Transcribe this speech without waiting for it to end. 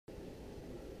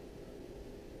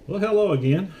Well, hello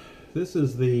again. This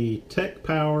is the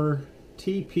Tekpower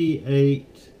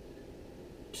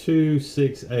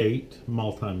TP8268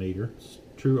 multimeter. It's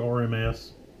true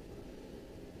RMS.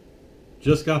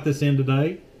 Just got this in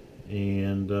today,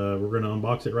 and we're going to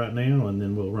unbox it right now, and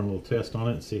then we'll run a little test on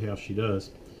it and see how she does.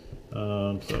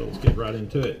 So let's get right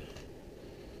into it.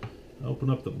 Open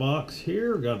up the box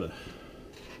here. Got a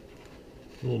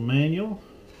little manual.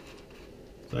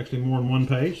 It's actually more than one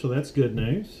page, so that's good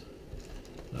news.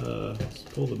 Let's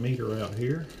pull the meter out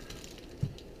here.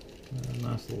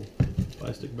 Nice little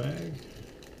plastic bag.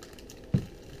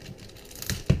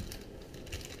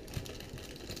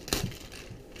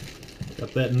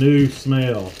 Got that new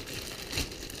smell.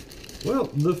 Well,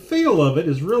 the feel of it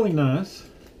is really nice.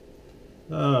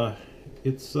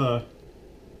 It's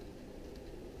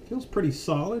feels pretty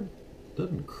solid.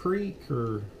 Doesn't creak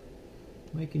or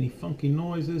make any funky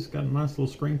noises. Got a nice little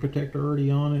screen protector already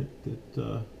on it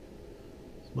that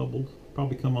bubbled,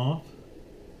 probably come off.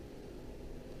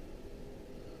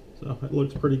 So that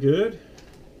looks pretty good.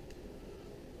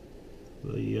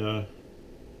 The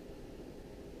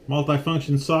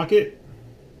multi-function socket,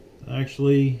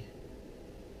 actually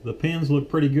the pins look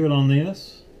pretty good on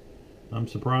this. I'm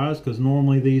surprised because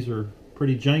normally these are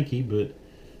pretty janky, but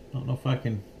I don't know if I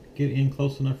can get in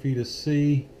close enough for you to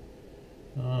see.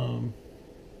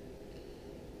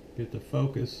 Get the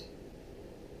focus.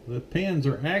 The pins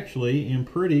are actually in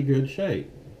pretty good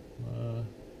shape.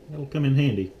 That'll come in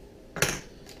handy.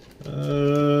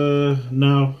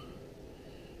 No.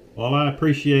 While I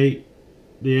appreciate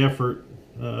the effort,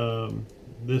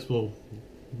 this will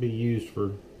be used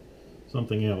for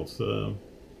something else.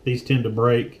 These tend to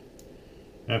break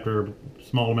after a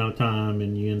small amount of time,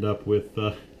 and you end up with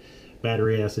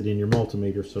battery acid in your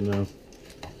multimeter, so no.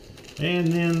 And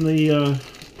then the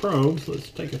probes. Let's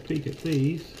take a peek at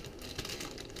these.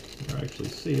 They're actually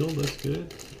sealed. That's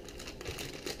good.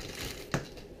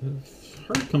 I've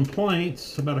heard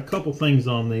complaints about a couple things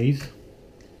on these.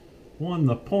 One,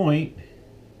 the point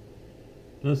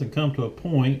doesn't come to a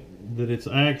point, that it's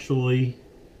actually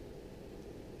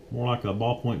more like a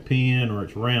ballpoint pen, or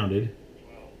it's rounded.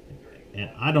 And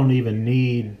I don't even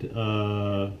need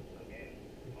to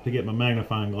get my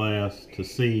magnifying glass to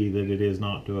see that it is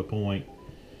not to a point.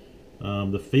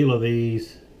 The feel of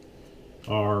these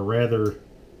are rather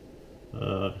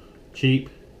cheap.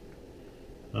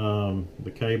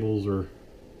 The cables are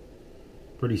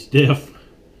pretty stiff.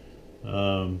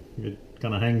 It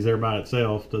kind of hangs there by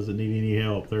itself, doesn't need any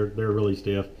help. They're really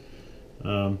stiff.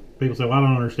 People say, well, I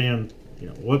don't understand,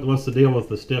 what's the deal with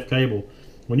the stiff cable?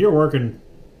 When you're working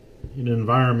in an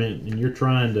environment and you're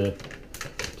trying to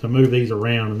move these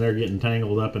around and they're getting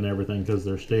tangled up and everything because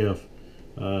they're stiff,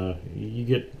 you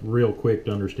get real quick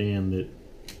to understand that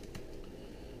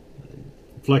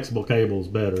flexible cable is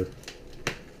better.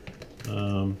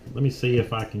 Let me see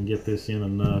if I can get this in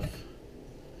enough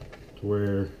to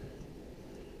where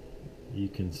you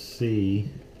can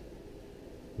see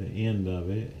the end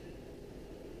of it.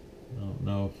 I don't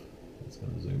know if it's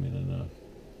going to zoom in enough.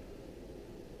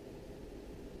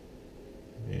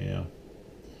 Yeah.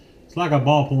 It's like a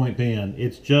ballpoint pen.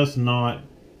 It's just not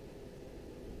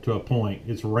to a point.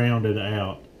 It's rounded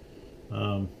out.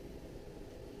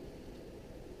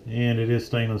 And it is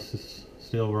stainless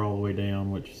silver all the way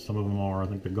down, which some of them are. I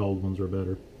think the gold ones are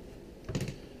better.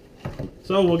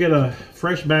 So we'll get a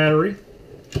fresh battery,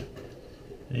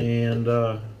 and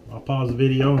I'll pause the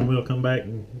video and we'll come back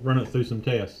and run it through some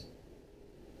tests.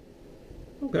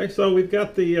 Okay, so we've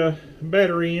got the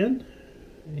battery in,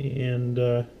 and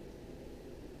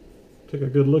took a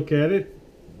good look at it.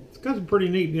 It's got some pretty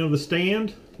neat, the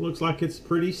stand looks like it's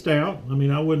pretty stout. I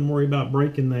mean, I wouldn't worry about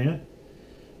breaking that.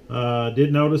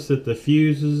 Did notice that the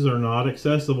fuses are not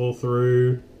accessible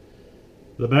through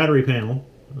the battery panel,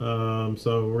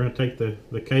 so we're going to take the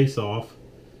case off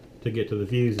to get to the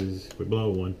fuses if we blow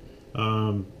one.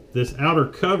 This outer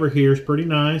cover here is pretty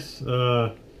nice.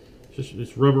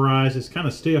 It's rubberized. It's kind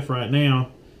of stiff right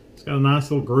now. It's got a nice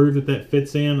little groove that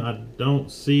fits in. I don't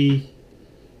see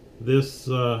this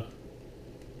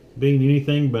being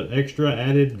anything but extra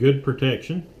added good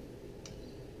protection.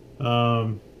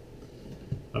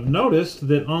 I've noticed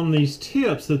that on these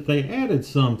tips that they added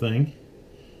something.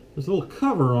 There's a little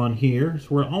cover on here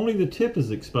where only the tip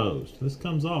is exposed. This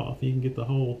comes off. You can get the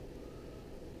whole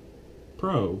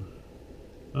probe.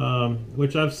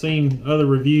 Which I've seen other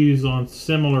reviews on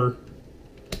similar.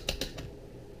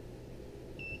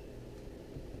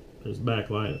 There's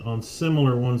backlight on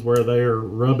similar ones where they're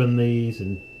rubbing these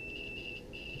and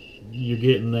you're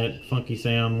getting that funky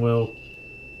sound. Well,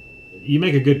 you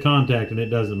make a good contact and it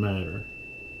doesn't matter.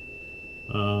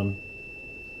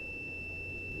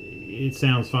 it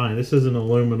sounds fine. This is an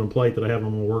aluminum plate that I have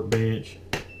on my workbench.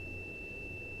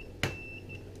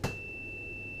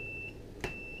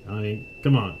 I mean,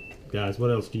 come on, guys,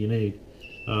 what else do you need?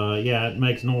 Yeah, it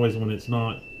makes noise when it's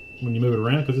not, when you move it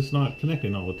around, because it's not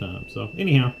connecting all the time. So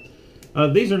anyhow,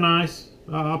 these are nice.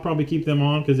 I'll probably keep them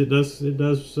on because it does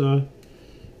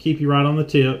keep you right on the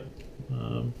tip.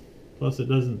 Plus, it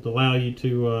doesn't allow you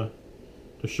to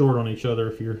short on each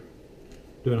other if you're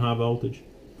doing high voltage.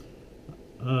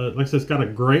 Like I said, it's got a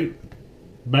great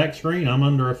back screen. I'm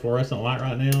under a fluorescent light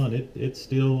right now, and it's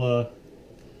still.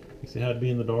 You see how it'd be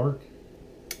in the dark?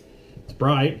 It's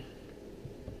bright,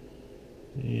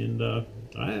 and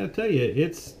I tell you,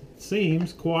 it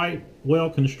seems quite well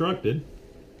constructed.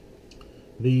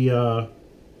 The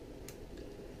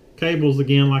cables,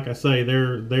 again, like I say,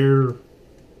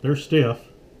 they're stiff,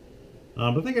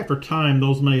 but I think after time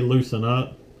those may loosen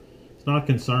up. It's not a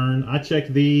concern. I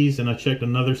checked these, and I checked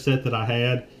another set that I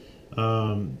had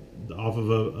off of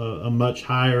a much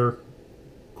higher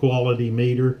quality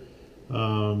meter,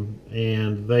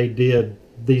 and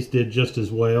these did just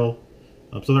as well.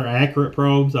 So they're accurate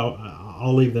probes.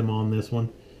 I'll leave them on this one.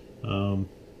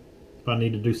 If I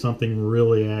need to do something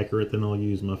really accurate, then I'll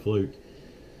use my fluke.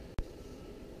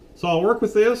 So I'll work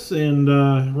with this and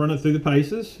run it through the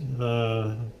paces,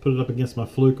 put it up against my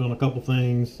fluke on a couple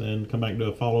things, and come back and do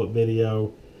a follow-up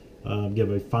video, give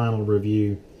a final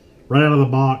review. Right out of the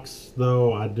box,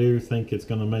 though, I do think it's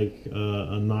going to make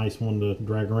a nice one to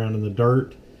drag around in the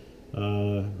dirt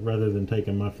rather than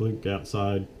taking my fluke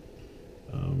outside.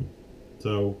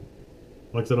 So,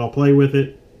 like I said, I'll play with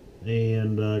it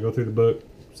and go through the book,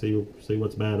 see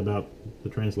what's bad about the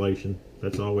translation.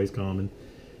 That's always common.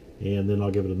 And then I'll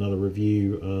give it another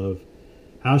review of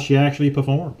how she actually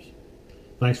performs.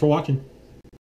 Thanks for watching.